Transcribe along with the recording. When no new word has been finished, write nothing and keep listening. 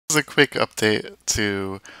This is a quick update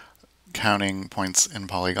to counting points in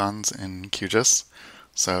polygons in QGIS.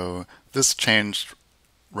 So this changed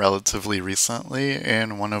relatively recently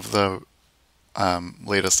in one of the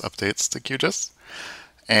latest updates to QGIS.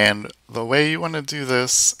 And the way you want to do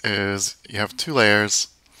this is you have two layers.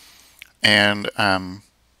 And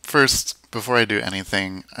first, before I do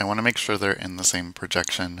anything, I want to make sure they're in the same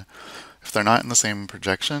projection. If they're not in the same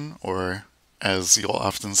projection, or as you'll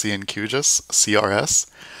often see in QGIS,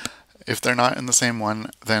 CRS, if they're not in the same one,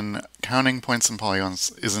 then counting points and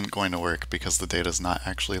polygons isn't going to work because the data is not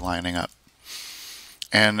actually lining up.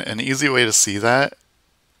 And an easy way to see that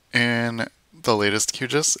in the latest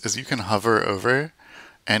QGIS is you can hover over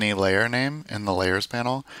any layer name in the layers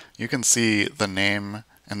panel. You can see the name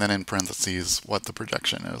and then in parentheses what the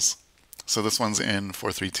projection is. So this one's in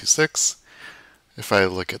 4326. If I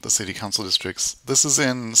look at the city council districts, this is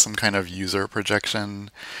in some kind of user projection.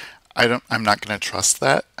 I'm not going to trust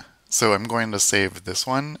that. So I'm going to save this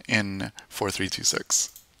one in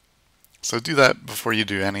 4326. So do that before you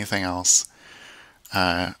do anything else,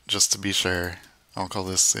 just to be sure. I'll call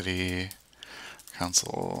this City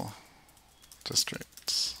Council District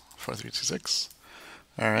 4326.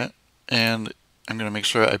 All right, and I'm going to make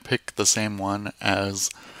sure I pick the same one as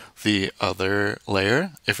the other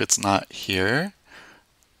layer. If it's not here,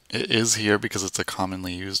 it is here because it's a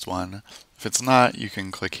commonly used one. If it's not, you can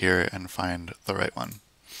click here and find the right one.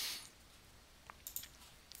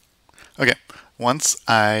 Okay, once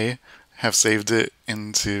I have saved it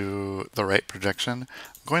into the right projection,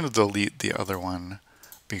 I'm going to delete the other one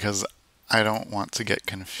because I don't want to get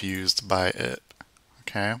confused by it.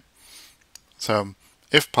 Okay, so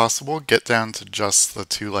if possible, get down to just the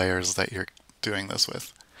two layers that you're doing this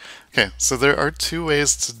with. Okay, so there are two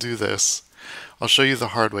ways to do this. I'll show you the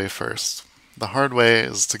hard way first. The hard way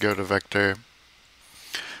is to go to Vector,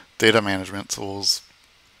 Data Management Tools,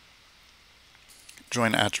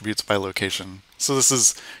 Join Attributes by Location. So this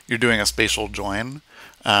is, you're doing a spatial join,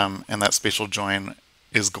 and that spatial join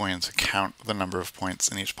is going to count the number of points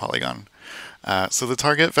in each polygon. So the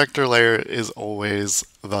target vector layer is always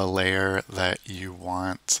the layer that you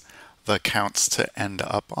want the counts to end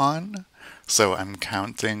up on. So I'm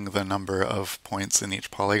counting the number of points in each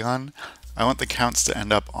polygon. I want the counts to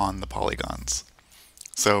end up on the polygons.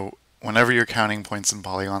 So whenever you're counting points in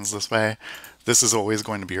polygons this way, this is always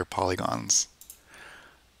going to be your polygons.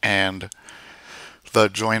 And the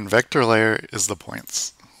join vector layer is the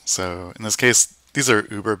points. So in this case, these are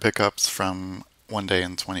Uber pickups from one day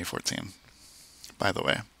in 2014, by the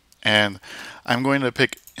way. And I'm going to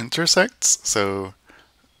pick intersects, so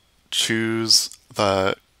choose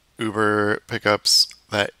the Uber pickups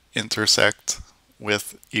that intersect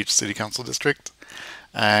with each city council district.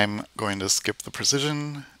 I'm going to skip the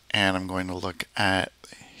precision, and I'm going to look at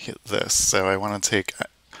this. So I want to take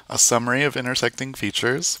a summary of intersecting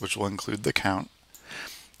features, which will include the count.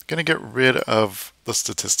 I'm going to get rid of the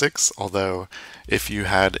statistics, although if you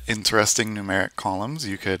had interesting numeric columns,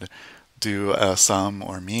 you could do a sum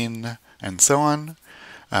or mean and so on.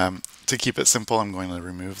 To keep it simple, I'm going to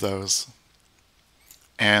remove those.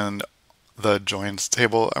 And the joined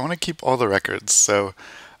table, I want to keep all the records. So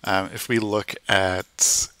if we look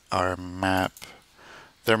at our map,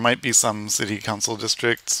 there might be some city council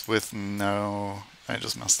districts with no, I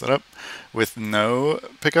just messed it up, with no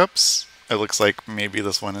pickups. It looks like maybe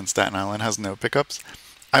this one in Staten Island has no pickups.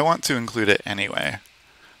 I want to include it anyway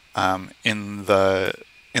in the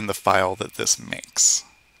file that this makes.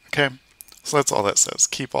 Okay, so that's all that says.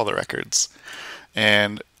 Keep all the records.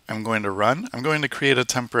 And I'm going to run. I'm going to create a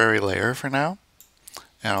temporary layer for now,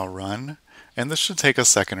 and I'll run. And this should take a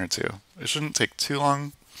second or two. It shouldn't take too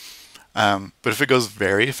long. But if it goes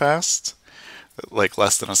very fast, like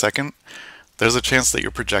less than a second, there's a chance that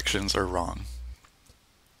your projections are wrong.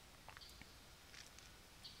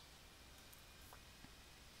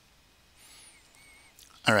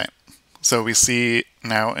 All right, so we see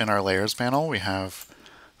now in our layers panel, we have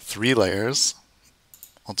 3 layers.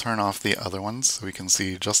 I'll turn off the other ones so we can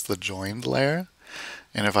see just the joined layer.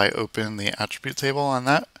 And if I open the attribute table on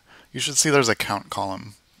that, you should see there's a count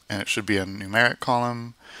column, and it should be a numeric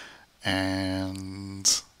column,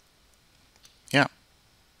 and yeah,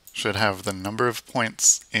 should have the number of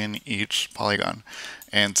points in each polygon.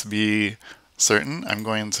 And to be certain, I'm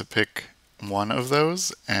going to pick one of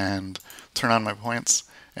those and turn on my points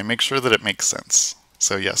and make sure that it makes sense.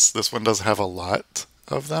 So yes, this one does have a lot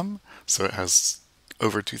of them, so it has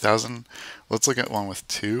over 2,000. Let's look at one with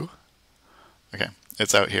 2. Okay,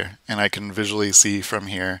 it's out here, and I can visually see from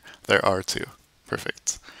here there are 2.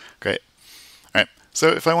 Perfect. Great. All right, so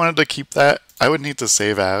if I wanted to keep that, I would need to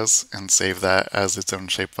save as and save that as its own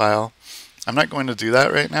shapefile. I'm not going to do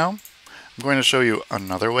that right now. I'm going to show you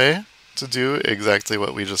another way to do exactly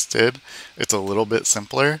what we just did. It's a little bit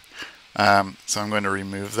simpler. So I'm going to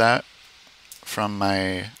remove that from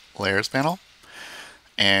my layers panel,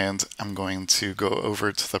 and I'm going to go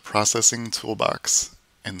over to the processing toolbox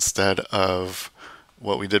instead of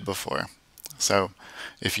what we did before. So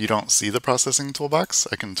if you don't see the processing toolbox,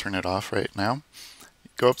 I can turn it off right now.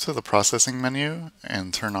 Go up to the processing menu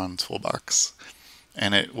and turn on toolbox,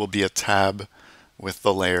 and it will be a tab with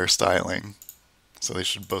the layer styling. So they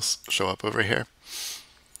should both show up over here.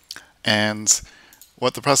 And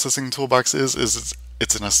what the processing toolbox is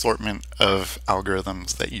it's an assortment of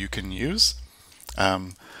algorithms that you can use.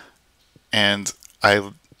 And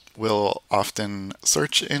I will often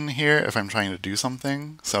search in here if I'm trying to do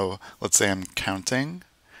something. So let's say I'm counting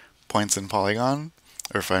points in Polygon,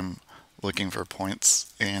 or if I'm looking for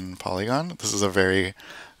points in Polygon. This is a very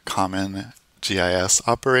common GIS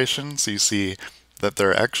operation. So you see that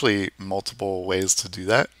there are actually multiple ways to do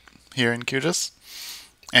that here in QGIS.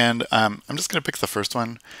 And I'm just going to pick the first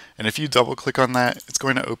one. And if you double click on that, it's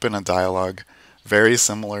going to open a dialog very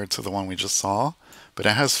similar to the one we just saw, but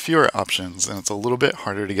it has fewer options and it's a little bit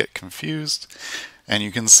harder to get confused. And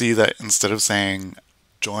you can see that instead of saying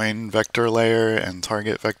join vector layer and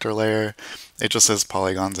target vector layer, it just says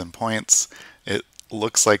polygons and points. It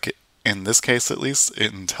looks like, in this case at least,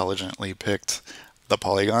 it intelligently picked the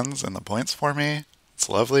polygons and the points for me. It's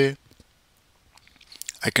lovely.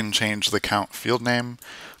 I can change the count field name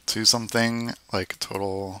to something like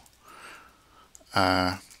total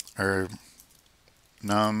or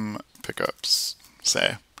num pickups,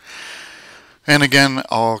 say. And again,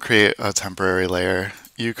 I'll create a temporary layer.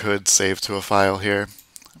 You could save to a file here.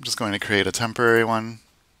 I'm just going to create a temporary one.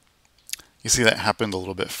 You see that happened a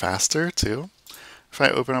little bit faster too. If I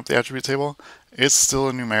open up the attribute table, it's still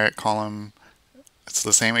a numeric column. It's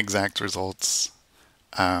the same exact results.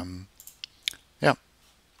 Yeah.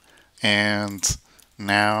 And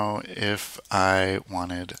now if I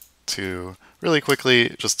wanted to really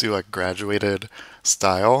quickly just do a graduated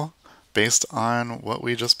style based on what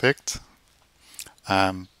we just picked,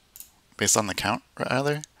 based on the count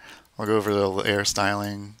rather, I'll go over the layer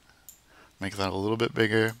styling, make that a little bit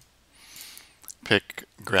bigger, pick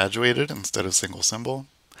graduated instead of single symbol,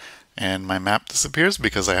 and my map disappears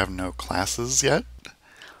because I have no classes yet.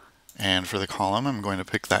 And for the column, I'm going to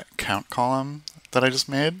pick that count column that I just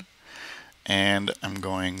made, and I'm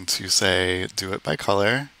going to say do it by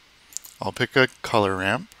color. I'll pick a color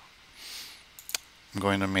ramp. I'm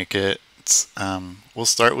going to make it, we'll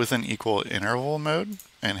start with an equal interval mode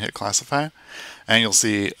and hit classify. And you'll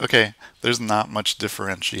see, okay, there's not much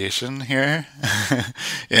differentiation here.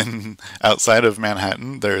 Outside of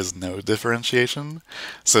Manhattan, there is no differentiation.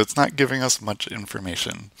 So it's not giving us much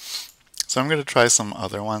information. So I'm going to try some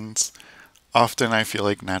other ones. Often I feel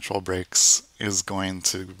like natural breaks is going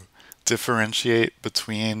to differentiate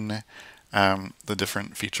between the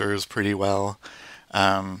different features pretty well.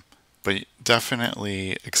 But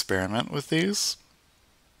definitely experiment with these.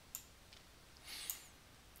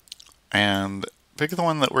 And pick the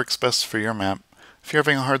one that works best for your map. If you're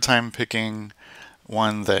having a hard time picking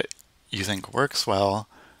one that you think works well,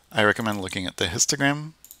 I recommend looking at the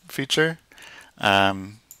histogram feature.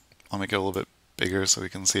 I'll make it a little bit bigger so we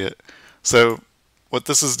can see it. So what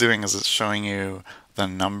this is doing is it's showing you the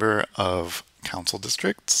number of council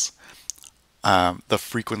districts, the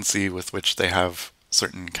frequency with which they have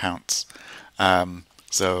certain counts.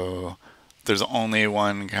 So there's only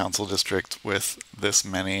one council district with this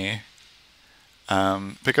many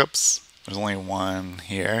pickups. There's only one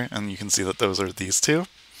here, and you can see that those are these two.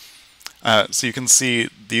 So you can see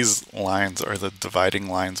these lines are the dividing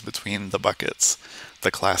lines between the buckets,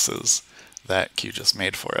 the classes that QGIS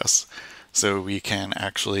made for us. So we can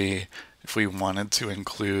actually, if we wanted to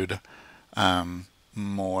include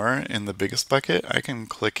more in the biggest bucket, I can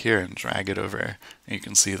click here and drag it over, and you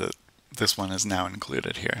can see that this one is now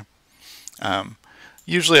included here.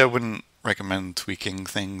 Usually I wouldn't recommend tweaking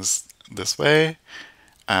things this way,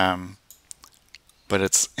 but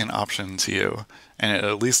it's an option to you, and it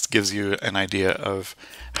at least gives you an idea of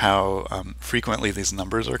how frequently these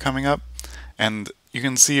numbers are coming up. And you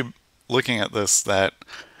can see, looking at this, that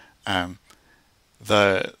the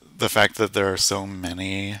fact that there are so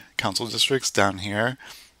many council districts down here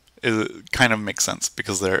kind of makes sense,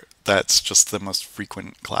 because that's just the most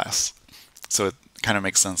frequent class. So it kind of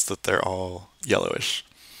makes sense that they're all yellowish.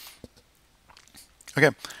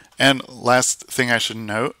 Okay, and last thing I should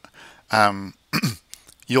note,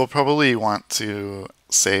 you'll probably want to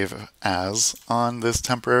save as on this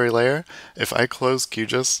temporary layer. If I close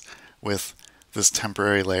QGIS with this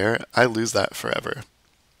temporary layer, I lose that forever.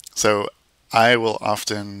 So I will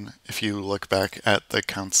often, if you look back at the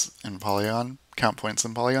counts in Polygon, count points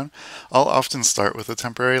in Polygon, I'll often start with a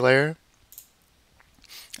temporary layer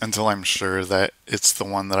until I'm sure that it's the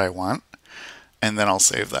one that I want, and then I'll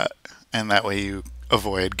save that. And that way you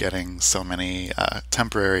avoid getting so many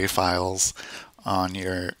temporary files on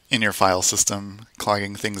in your file system,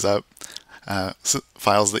 clogging things up,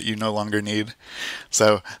 files that you no longer need.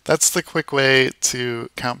 So that's the quick way to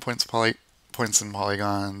count points and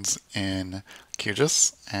polygons in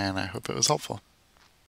QGIS, and I hope it was helpful.